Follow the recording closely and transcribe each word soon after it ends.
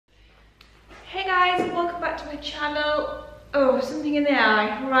guys, and welcome back to my channel. Oh, something in the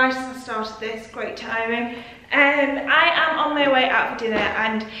eye right as I started this, great timing. I am on my way out for dinner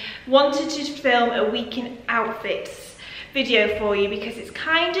and wanted to film a week in outfits video for you because it's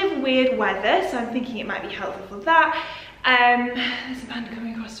kind of weird weather, so I'm thinking it might be helpful for that. There's a man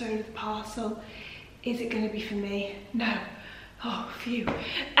coming across the road with a parcel. Is it going to be for me? No. Oh, phew.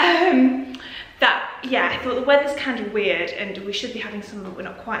 Yeah, I thought the weather's kind of weird and we should be having summer, but we're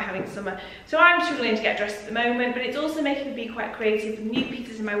not quite having summer. So I'm struggling to get dressed at the moment, but it's also making me be quite creative with new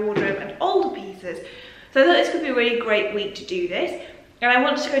pieces in my wardrobe and older pieces. So I thought this could be a really great week to do this. And I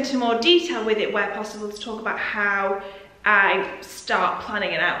wanted to go into more detail with it where possible to talk about how I start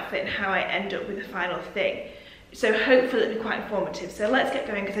planning an outfit and how I end up with the final thing. So hopefully it'll be quite informative. So let's get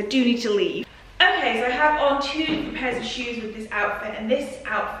going because I do need to leave. Okay, so I have on two different pairs of shoes with this outfit, and this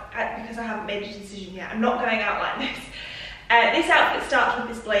outfit, because I haven't made a decision yet, I'm not going out like this. This outfit starts with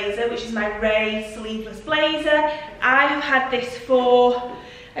this blazer, which is my Raey sleeveless blazer. I have had this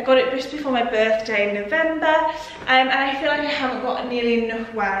I got it just before my birthday in November, and I feel like I haven't got nearly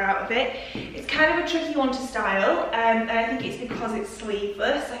enough wear out of it. It's kind of a tricky one to style, and I think it's because it's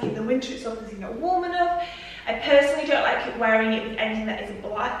sleeveless. Like in the winter it's obviously not warm enough. I personally don't like it wearing it with anything that is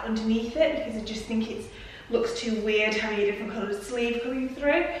black underneath it because I just think it looks too weird having a different coloured sleeve coming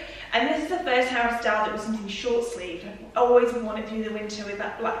through. And this is the first time I've styled it with something short sleeved. I've always wanted to do the winter with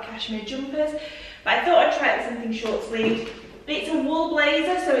that black cashmere jumpers, but I thought I'd try it with something short sleeved. It's a wool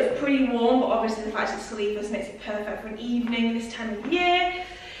blazer, so it's pretty warm, but obviously the fact it's sleeveless makes it perfect for an evening this time of year.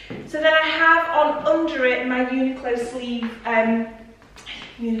 So then I have on under it my Uniqlo sleeve,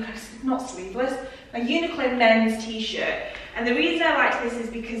 not sleeveless, my Uniqlo men's t-shirt. And the reason I like this is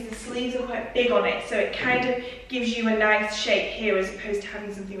because the sleeves are quite big on it, so it kind of gives you a nice shape here as opposed to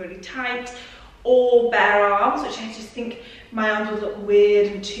having something really tight or bare arms, which I just think my arms would look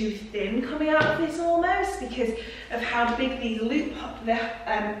weird and too thin coming out of this almost because of how big these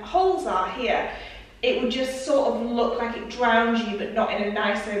holes are here. It would just sort of look like it drowns you, but not in a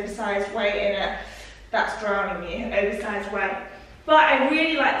nice oversized way, in a that's drowning you oversized way. But I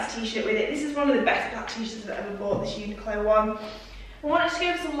really like this t-shirt with it. This is one of the best black t-shirts I've ever bought, this Uniqlo one. I wanted to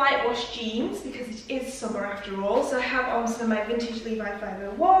go for some light wash jeans because it is summer after all. So I have on some of my vintage Levi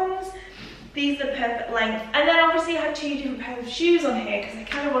 501s. These are the perfect length. And then obviously I have two different pairs of shoes on here because I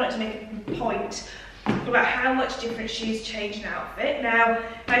kind of wanted to make a point about how much different shoes change an outfit. Now,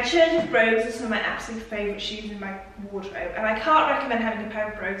 my church brogues are some of my absolute favourite shoes in my wardrobe. And I can't recommend having a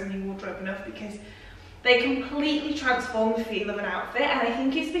pair of brogues in your wardrobe enough because they completely transform the feel of an outfit, and I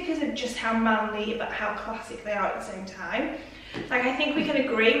think it's because of just how manly but how classic they are at the same time. Like, I think we can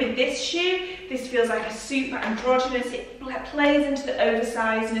agree with this shoe, this feels like a super androgynous, it plays into the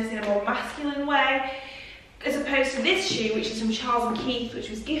oversizedness in a more masculine way, as opposed to this shoe, which is from Charles & Keith,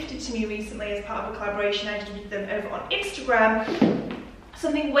 which was gifted to me recently as part of a collaboration I did with them over on Instagram.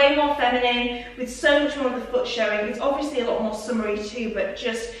 Something way more feminine, with so much more of the foot showing. It's obviously a lot more summery too, but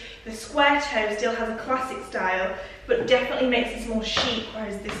just the square toe still has a classic style, but definitely makes this more chic,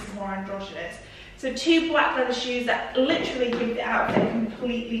 whereas this is more androgynous. So two black leather shoes that literally give the outfit a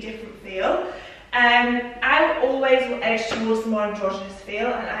completely different feel. I always will edge towards the more androgynous feel,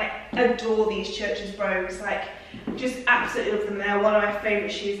 and I adore these Church's brogues. Like, just absolutely love them. They're one of my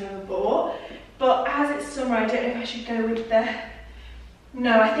favourite shoes I've ever bought. But as it's summer, I don't know if I should go with the...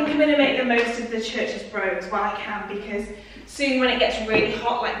 No, I think I'm going to make the most of the Church's brogues while I can, because soon when it gets really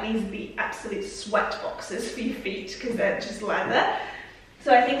hot, like, these will be absolute sweat boxes for your feet because they're just leather.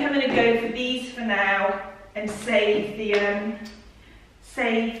 So I think I'm going to go for these for now and save the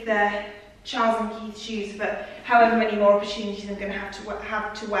Charles & Keith shoes for however many more opportunities I'm going to have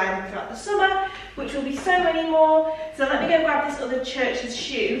to wear them throughout the summer, which will be so many more. So let me go grab this other Church's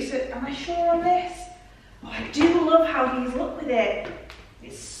shoe. So am I sure on this? Oh, I do love how these look with it.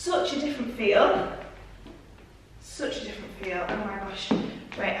 It's such a different feel. Such a different feel. Oh my gosh.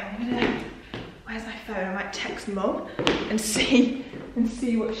 Wait, where's my phone? I might text Mum and see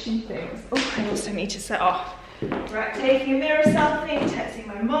what she thinks. Oh, I also need to set off. Right, taking a mirror selfie and texting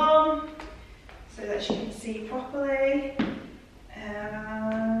my mum so that she can see properly.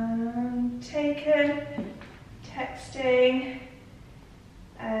 Taken, texting.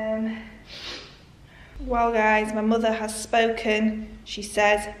 Well guys, my mother has spoken. She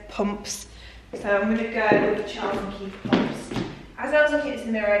says pumps. So I'm going to go with the Charles & Keith pumps. As I was looking at this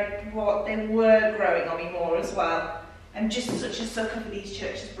in the mirror, they were growing on me more as well. I'm just such a sucker for these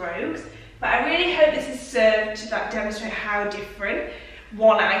Church's brogues. But I really hope this has served to demonstrate how different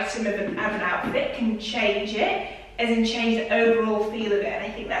one item of an outfit can change it, as in change the overall feel of it. And I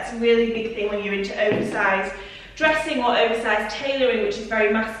think that's a really big thing when you're into oversized dressing or oversized tailoring, which is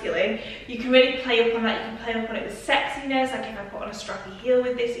very masculine, you can really play up on that. You can play up on it with sexiness, like if I put on a strappy heel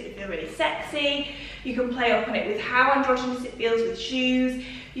with this, it would feel really sexy. You can play up on it with how androgynous it feels with shoes.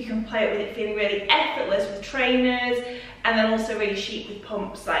 You can play up with it feeling really effortless with trainers, and then also really chic with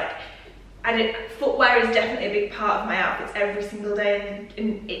pumps. Like, footwear is definitely a big part of my outfits every single day,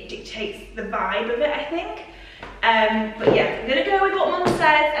 and it dictates the vibe of it, I think. But yeah, I'm gonna go with what Mum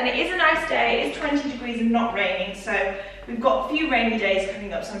says, and it is a nice day. It is 20 degrees and not raining, so we've got a few rainy days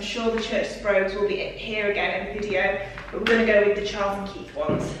coming up, so I'm sure the Church's Brogues will be here again in the video, but we're gonna go with the Charles and Keith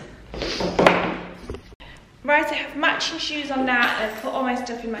ones. Right, I have matching shoes on now, and I've put all my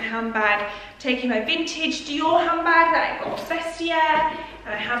stuff in my handbag, taking my vintage Dior handbag that I got off Vestiaire,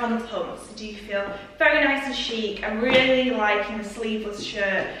 and I have on the pumps. I do feel very nice and chic. I'm really liking the sleeveless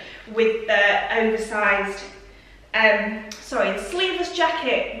shirt with the oversized, the sleeveless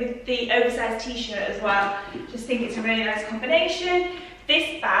jacket with the oversized t-shirt as well. Just think it's a really nice combination.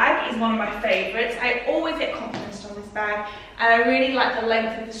 This bag is one of my favourites. I always get compliments on this bag, and I really like the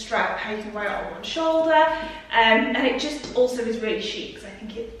length of the strap, how you can wear it on one shoulder, and it just also is really chic, so I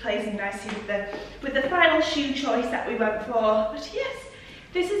think it plays in nicely with the final shoe choice that we went for. But yes,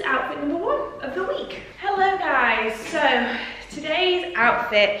 this is outfit number 1 of the week. Hello guys, so today's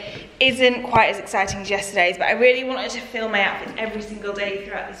outfit isn't quite as exciting as yesterday's, but I really wanted to film my outfits every single day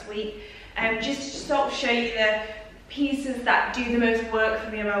throughout this week, just to sort of show you the pieces that do the most work for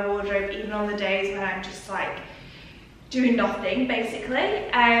me in my wardrobe, even on the days when I'm just like doing nothing, basically.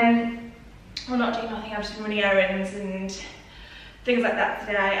 Well, not doing nothing, I'm just running errands and things like that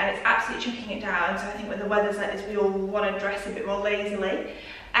today, and it's absolutely chucking it down. So I think when the weather's like this, we all want to dress a bit more lazily.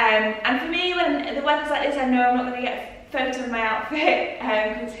 And for me, when the weather's like this, I know I'm not going to get a photo of my outfit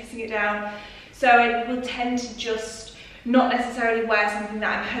because it's hitting it down. So I will tend to just not necessarily wear something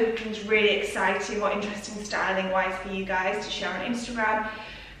that I'm hoping is really exciting or interesting styling wise for you guys to share on Instagram,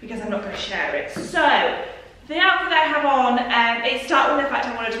 because I'm not going to share it. So the outfit that I have on, it started with the fact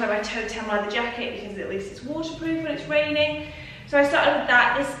I wanted to wear my Toteme leather jacket because at least it's waterproof when it's raining. So I started with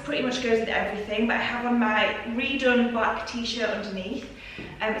that. This pretty much goes with everything, but I have on my redone black t-shirt underneath.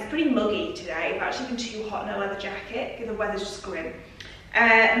 It's pretty muggy today, but actually been too hot in a leather jacket because the weather's just grim.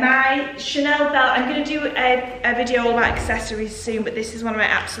 My Chanel belt, I'm going to do a video all about accessories soon, but this is one of my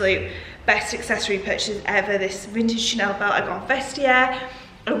absolute best accessory purchases ever, this vintage Chanel belt I got on Vestiaire.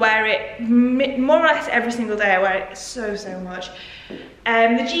 I wear it more or less every single day. I wear it so much.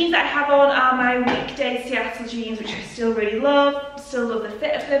 The jeans that I have on are my Weekday Seattle jeans, which I still really love. Still love the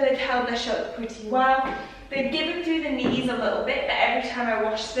fit of them. They've held their shape pretty well. They've given through the knees a little bit, but every time I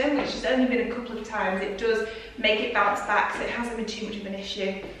wash them, which has only been a couple of times, it does make it bounce back, so it hasn't been too much of an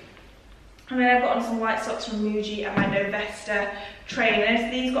issue. And then I've got on some white socks from Muji and my Novesta trainers.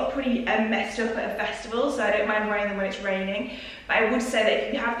 These got pretty messed up at a festival, so I don't mind wearing them when it's raining. But I would say that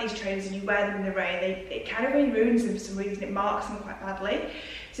if you have these trainers and you wear them in the rain, it kind of really ruins them for some reason. It marks them quite badly.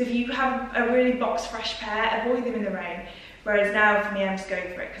 So if you have a really box fresh pair, avoid them in the rain. Whereas now for me, I'm just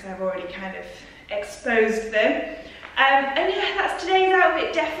going for it because I've already kind of exposed them. And yeah, that's today's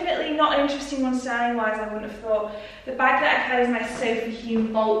outfit. Definitely not an interesting one styling wise, I wouldn't have thought. The bag that I've had is my Sophie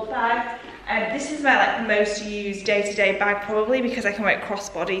Hume Bolt bag. This is my most used day-to-day bag probably, because I can wear it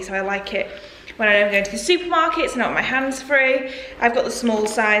crossbody, so I like it when I'm going to the supermarket. It's not my hands free. I've got the small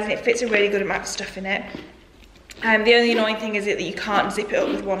size and it fits a really good amount of stuff in it. The only annoying thing is that you can't zip it up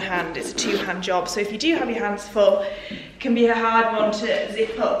with one hand. It's a two-hand job, so if you do have your hands full, it can be a hard one to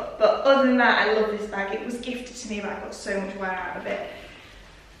zip up. But other than that, I love this bag. It was gifted to me, but I got so much wear out of it.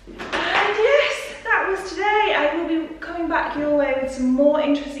 And yes, that was today. I will be coming back your way with some more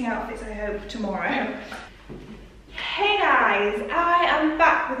interesting outfits, I hope, tomorrow. Hey guys, I am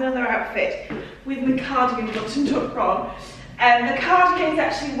back with another outfit with my cardigan buttoned up on. The cardigan is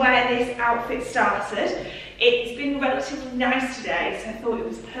actually where this outfit started. It's been relatively nice today, so I thought it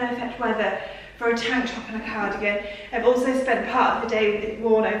was perfect weather for a tank top and a cardigan. I've also spent part of the day with it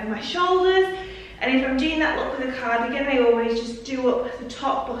worn over my shoulders, and if I'm doing that look with a cardigan, I always just do up the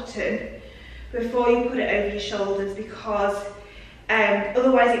top button before you put it over your shoulders, because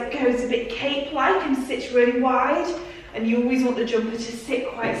otherwise it goes a bit cape-like and sits really wide, and you always want the jumper to sit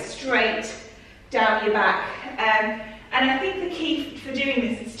quite straight down your back. And I think the key for doing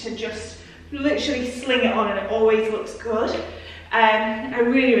this is to just literally sling it on, and it always looks good. I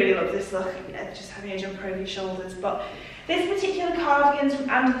really love this look, just having a jumper over your shoulders. But this particular cardigan's from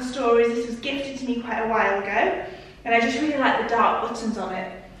Under the Stories. This was gifted to me quite a while ago, and I just really like the dark buttons on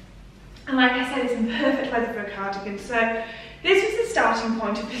it. And like I said, it's in perfect weather for a cardigan. So this was the starting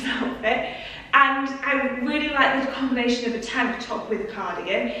point of this outfit. And I really like the combination of a tank top with a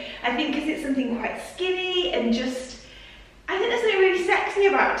cardigan. I think because it's something quite skinny and just, I think there's something really sexy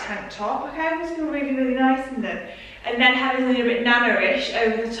about a tank top. Like, I always feel really, really nice in them. And then having something a bit nano-ish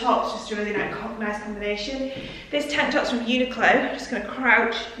over the top is just a really nice combination. This tank top's from Uniqlo. I'm just going to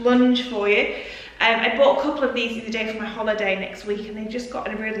crouch, lunge for you. I bought a couple of these the other day for my holiday next week, and they've just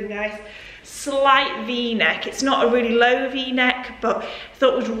got a really nice slight V-neck. It's not a really low V-neck, but I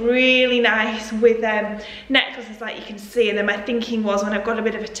thought it was really nice with necklaces like you can see. And then my thinking was, when I've got a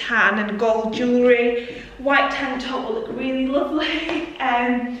bit of a tan and gold jewellery, white tank top will look really lovely.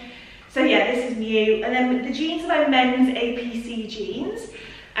 So yeah, this is new. And then the jeans are my men's APC jeans.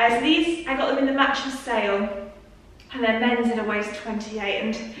 So these, I got them in the matching sale, and they're men's in a waist 28,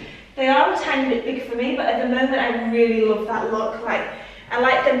 and they are a tiny bit big for me, but at the moment I really love that look. Like, I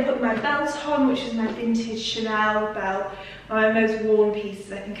like them putting my belt on, which is my vintage Chanel belt, one of my most worn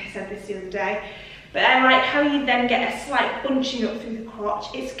pieces. I think I said this the other day. But I like how you then get a slight bunching up through the crotch.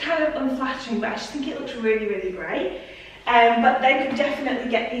 It's kind of unflattering, but I just think it looks really, really great. But they could definitely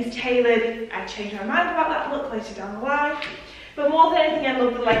get these tailored if I change my mind about that look later down the line. But more than anything, I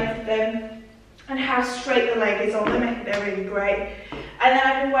love the length of them and how straight the leg is on them. I think they're really great. And then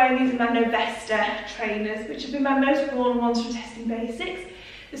I've been wearing these in my Novesta trainers, which have been my most worn ones from Testing Basics.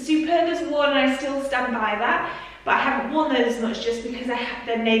 The Superga's worn, and I still stand by that, but I haven't worn those as much just because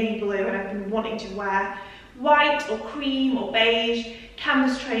they're navy blue, and I've been wanting to wear white or cream or beige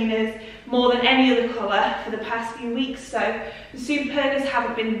canvas trainers more than any other colour for the past few weeks. So the Supergas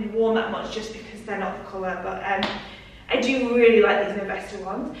haven't been worn that much just because they're not the colour, but I do really like these Novesta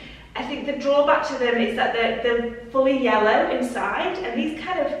ones. I think the drawback to them is that they're fully yellow inside, and these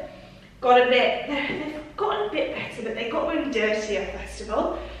kind of got a bit, they've gotten a bit better, but they got really dirty at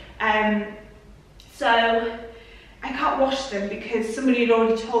festival. So I can't wash them because somebody had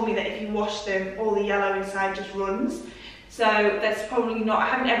already told me that if you wash them, all the yellow inside just runs. So that's probably not, I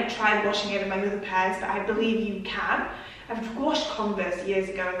haven't ever tried washing any of my other pairs, but I believe you can. I've washed Converse years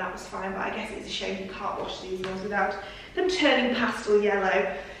ago and that was fine, but I guess it's a shame you can't wash these ones without them turning pastel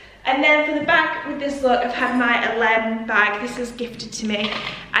yellow. And then for the bag with this look, I've had my Elleme bag. This was gifted to me.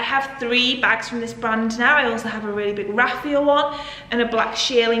 I have 3 bags from this brand now. I also have a really big raffia one and a black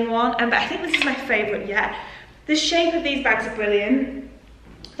shearling one. But I think this is my favourite yet. The shape of these bags are brilliant.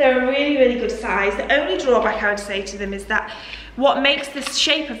 They're a really, really good size. The only drawback I would say to them is that what makes the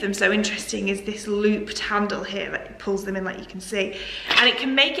shape of them so interesting is this looped handle here that pulls them in, like you can see. And it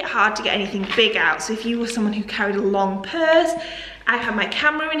can make it hard to get anything big out. So if you were someone who carried a long purse, I have my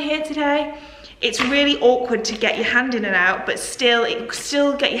camera in here today. It's really awkward to get your hand in and out, but still, it will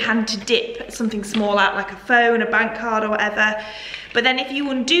still get your hand to dip something small out, like a phone, a bank card or whatever. But then if you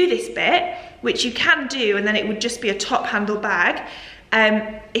undo this bit, which you can do, and then it would just be a top handle bag,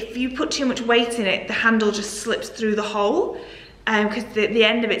 if you put too much weight in it, the handle just slips through the hole, because the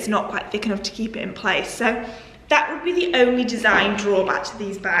end of it's not quite thick enough to keep it in place. So that would be the only design drawback to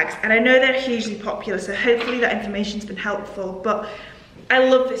these bags. And I know they're hugely popular, so hopefully that information's been helpful. But I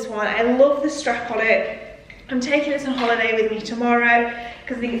love this one. I love the strap on it. I'm taking this on holiday with me tomorrow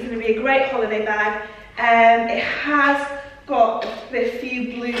because I think it's going to be a great holiday bag. It has got a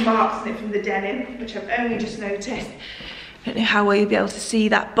few blue marks in it from the denim, which I've only just noticed. I don't know how well you'll be able to see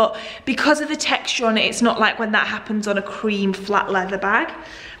that, but because of the texture on it, it's not like when that happens on a cream flat leather bag,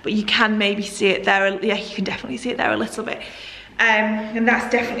 but you can maybe see it there. Yeah, you can definitely see it there a little bit. And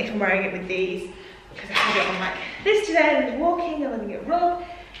that's definitely from wearing it with these, because I had it on like this today, and I was walking and letting it run.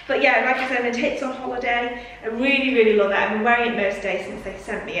 But yeah, like I said, I'm going to take this on holiday. I really, really love it. I've been wearing it most days since they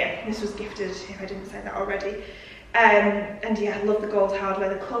sent me it. This was gifted, if I didn't say that already. And yeah, I love the gold hardware,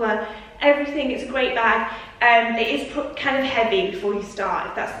 the colour, everything. It's a great bag. It is kind of heavy before you start,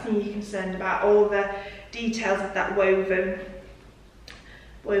 if that's the thing you're concerned about. All the details of that woven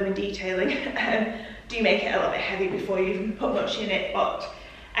detailing do make it a little bit heavy before you even put much in it, but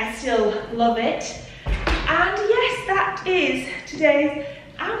I still love it. And yes, that is today's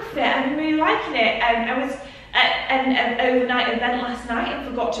outfit. I'm really liking it. I was at an overnight event last night and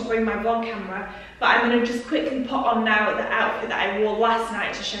forgot to bring my vlog camera, but I'm going to just quickly put on now the outfit that I wore last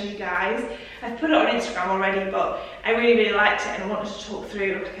night to show you guys. I've put it on Instagram already, but I really, really liked it and I wanted to talk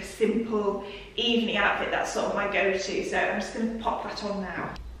through like a simple evening outfit that's sort of my go-to, so I'm just going to pop that on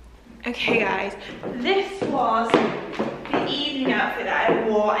now. Okay guys, this was the evening outfit that I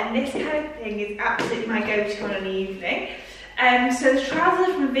wore, and this kind of thing is absolutely my go-to on an evening. So the trousers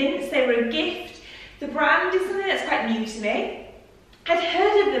are from Vince, they were a gift. The brand is something that's quite new to me. I'd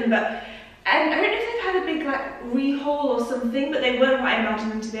heard of them, but I don't know if they've had a big like rehaul or something, but they weren't what I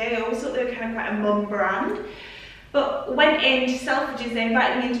imagined them to be. I always thought they were kind of quite a mum brand. But went into Selfridges, they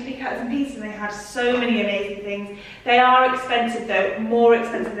invited me in to pick out some pieces and they had so many amazing things. They are expensive though, more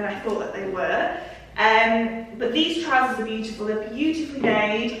expensive than I thought that they were. But these trousers are beautiful, they're beautifully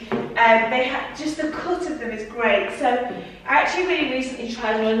made. They have, just the cut of them is great. So I actually really recently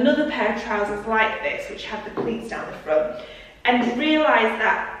tried on another pair of trousers like this, which have the pleats down the front, and realised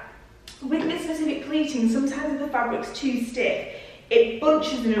that with this specific pleating, sometimes if the fabric's too stiff, it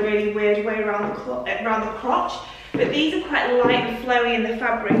bunches in a really weird way around the crotch. But these are quite light and flowy in the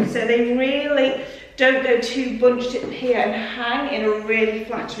fabric, so they really don't go too bunched up here and hang in a really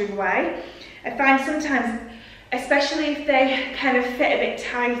flattering way. I find sometimes, especially if they kind of fit a bit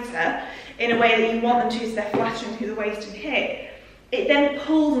tighter in a way that you want them to, so they're flattering through the waist and hip, it then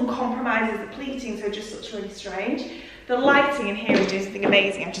pulls and compromises the pleating, so it just looks really strange. The lighting in here is doing something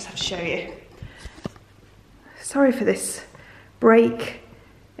amazing. I just have to show you. Sorry for this break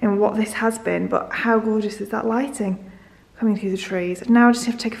in what this has been, but how gorgeous is that lighting coming through the trees. Now I just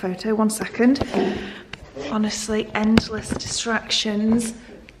have to take a photo, 1 second. Honestly, endless distractions.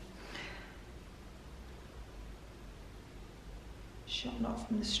 Shot Not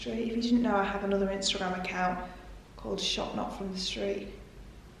From The Street. If you didn't know, I have another Instagram account called Shot Not From The Street.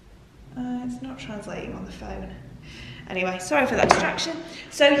 It's not translating on the phone. Anyway, sorry for that distraction.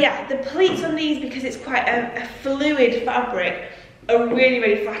 So yeah, the pleats on these, because it's quite a fluid fabric, are really,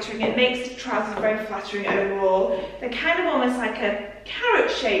 really flattering. It makes the trousers very flattering overall. They're kind of almost like a carrot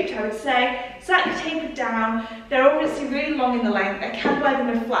shaped, I would say, slightly tapered down. They're obviously really long in the length. I can wear them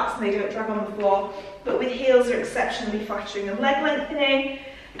in flats and they don't drag on the floor, but with heels they're exceptionally flattering and leg lengthening.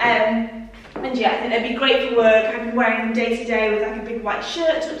 And yeah, I think they'd be great for work. I've been wearing them day to day with like a big white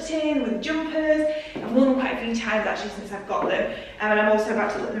shirt tucked in, with jumpers. I've worn them quite a few times actually since I've got them. And I'm also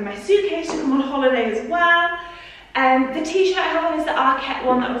about to put them in my suitcase to come on holiday as well. The t-shirt I have on is the Arket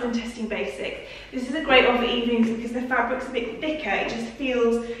one that was in Testing Basics. This is a great one for evenings because the fabric's a bit thicker. It just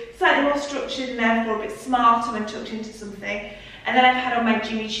feels slightly more structured and therefore a bit smarter when tucked into something. And then I've had on my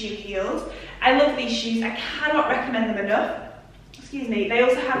Jimmy Choo heels. I love these shoes. I cannot recommend them enough. Excuse me. They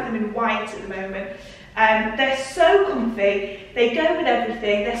also have them in white at the moment. They're so comfy. They go with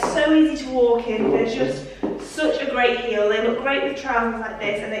everything. They're so easy to walk in. They're just such a great heel. They look great with trousers like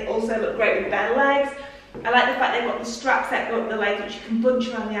this, and they also look great with bare legs. I like the fact they've got the straps that go up the leg, which you can bunch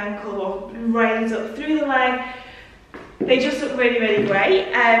around the ankle or raise up through the leg. They just look really, really great.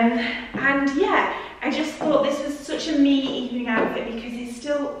 And yeah, I just thought this was such a me evening outfit because it's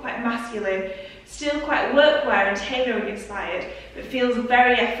still quite masculine, still quite workwear and tailoring inspired, but feels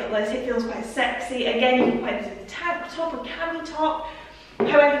very effortless. It feels quite sexy. Again, you can wear this as a tank top or cami top,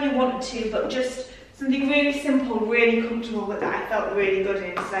 however you want to, but just something really simple, really comfortable that I felt really good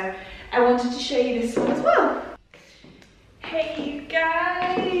in. So I wanted to show you this one as well. Hey you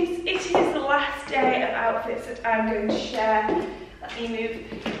guys, it is the last day of outfits that I'm going to share. Let me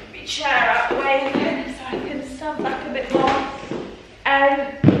move my chair out of the way again so I can stand back a bit more.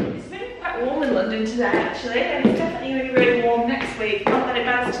 It's been quite warm in London today actually, and it's definitely going to be really warm next week. Not that it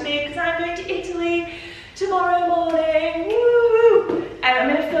matters to me because I'm going to Italy tomorrow morning. Woo! I'm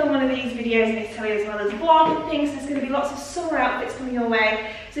going to film one of these videos in Italy as well as a vlog and things. There's going to be lots of summer outfits coming your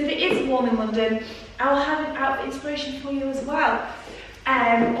way. So if it is warm in London, I'll have an outfit inspiration for you as well.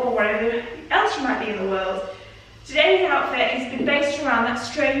 Or wherever else you might be in the world. Today's outfit has been based around that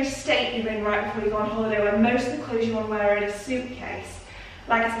strange state you're in right before you go on holiday, where most of the clothes you want to wear are in a suitcase.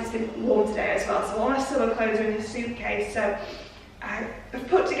 Like I said, it's been warm today as well, so all my summer clothes are in a suitcase. So I've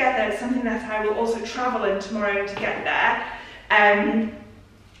put together something that I will also travel in tomorrow to get there.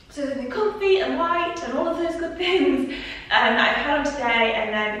 So they're comfy and light and all of those good things that I've had on today,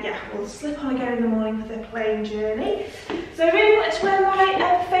 and then yeah, we'll slip on again in the morning for the plane journey. So I really wanted to wear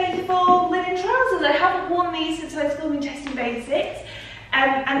my faithful linen trousers. I haven't worn these since I was filming Testing Basics,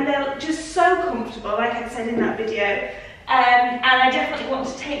 and they're just so comfortable, like I said in that video. And I definitely want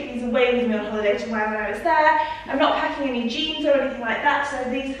to take these away with me on holiday to wear when I was there. I'm not packing any jeans or anything like that, so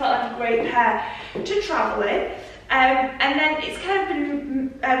these felt like a great pair to travel in. And then it's kind of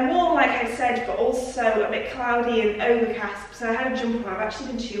been warm, like I said, but also a bit cloudy and overcast, so I had a jumper on. I've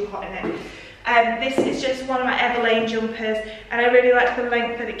actually been too hot in it. This is just one of my Everlane jumpers, and I really like the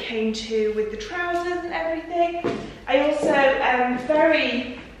length that it came to with the trousers and everything. I also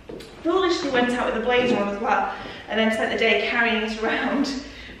very foolishly went out with a blazer on as well, and then spent the day carrying it around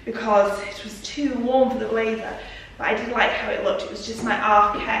because it was too warm for the blazer. But I did like how it looked. It was just my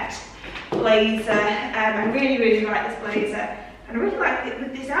Arket blazer. I really, really like this blazer, and I really like it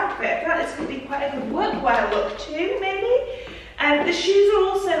with this outfit. I feel like this could be quite a good workwear look too, maybe. The shoes are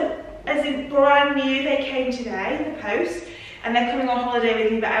also, as in brand new, they came today in the post. and they're coming on holiday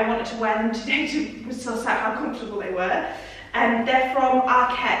with me, but I wanted to wear them today to suss out how comfortable they were. And they're from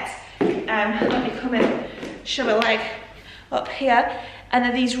Arket. Let me come and shove a leg up here. And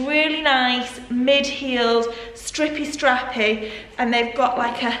they're these really nice mid-heeled, strippy strappy, and they've got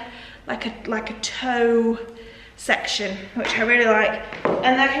like a toe section, which I really like.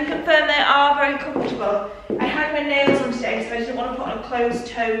 And I can confirm they are very comfortable. I had my nails on today, so I didn't want to put on a closed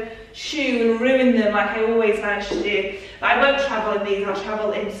toe shoe and ruin them like I always manage to do. But I won't travel in these. I'll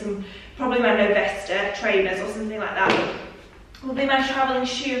travel in some, probably my Novesta trainers or something like that. Will be my travelling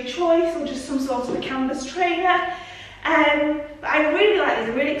shoe of choice, or just some sort of a canvas trainer. But I really like these.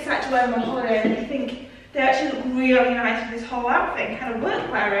 I'm really excited to wear them on holiday, and I think they actually look really nice with this whole outfit, kind of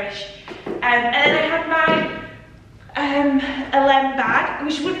workwear-ish. And then I had my Elleme bag,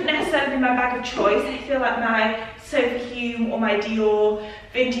 which wouldn't necessarily be my bag of choice. I feel like my Sophie Hume or my Dior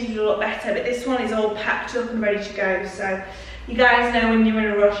vintage would look better, but this one is all packed up and ready to go. So you guys know when you're in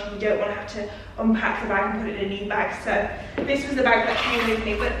a rush and you don't want to have to unpack the bag and put it in a new bag. So this was the bag that came with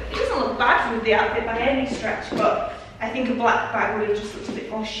me, but it doesn't look bad with the outfit by any stretch, but I think a black bag would have just looked a bit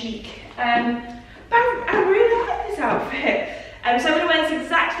more chic. But I really like this outfit. So I'm going to wear this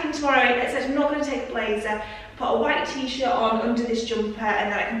exact thing tomorrow, except I'm not going to take a blazer. Put a white t-shirt on under this jumper,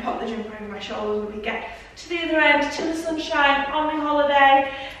 and then I can pop the jumper over my shoulders when we get to the other end, to the sunshine, on my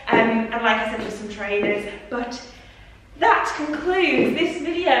holiday, and like I said, with some trainers. But that concludes this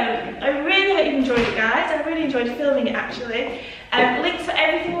video. I really hope you enjoyed it, guys. I really enjoyed filming it, actually. Links for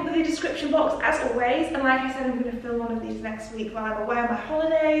everything will be in the description box, as always. And like I said, I'm going to film one of these next week while I'm away on my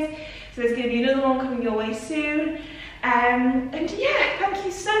holidays. So there's going to be another one coming your way soon. And yeah, thank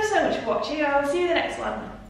you so much for watching. I'll see you in the next one.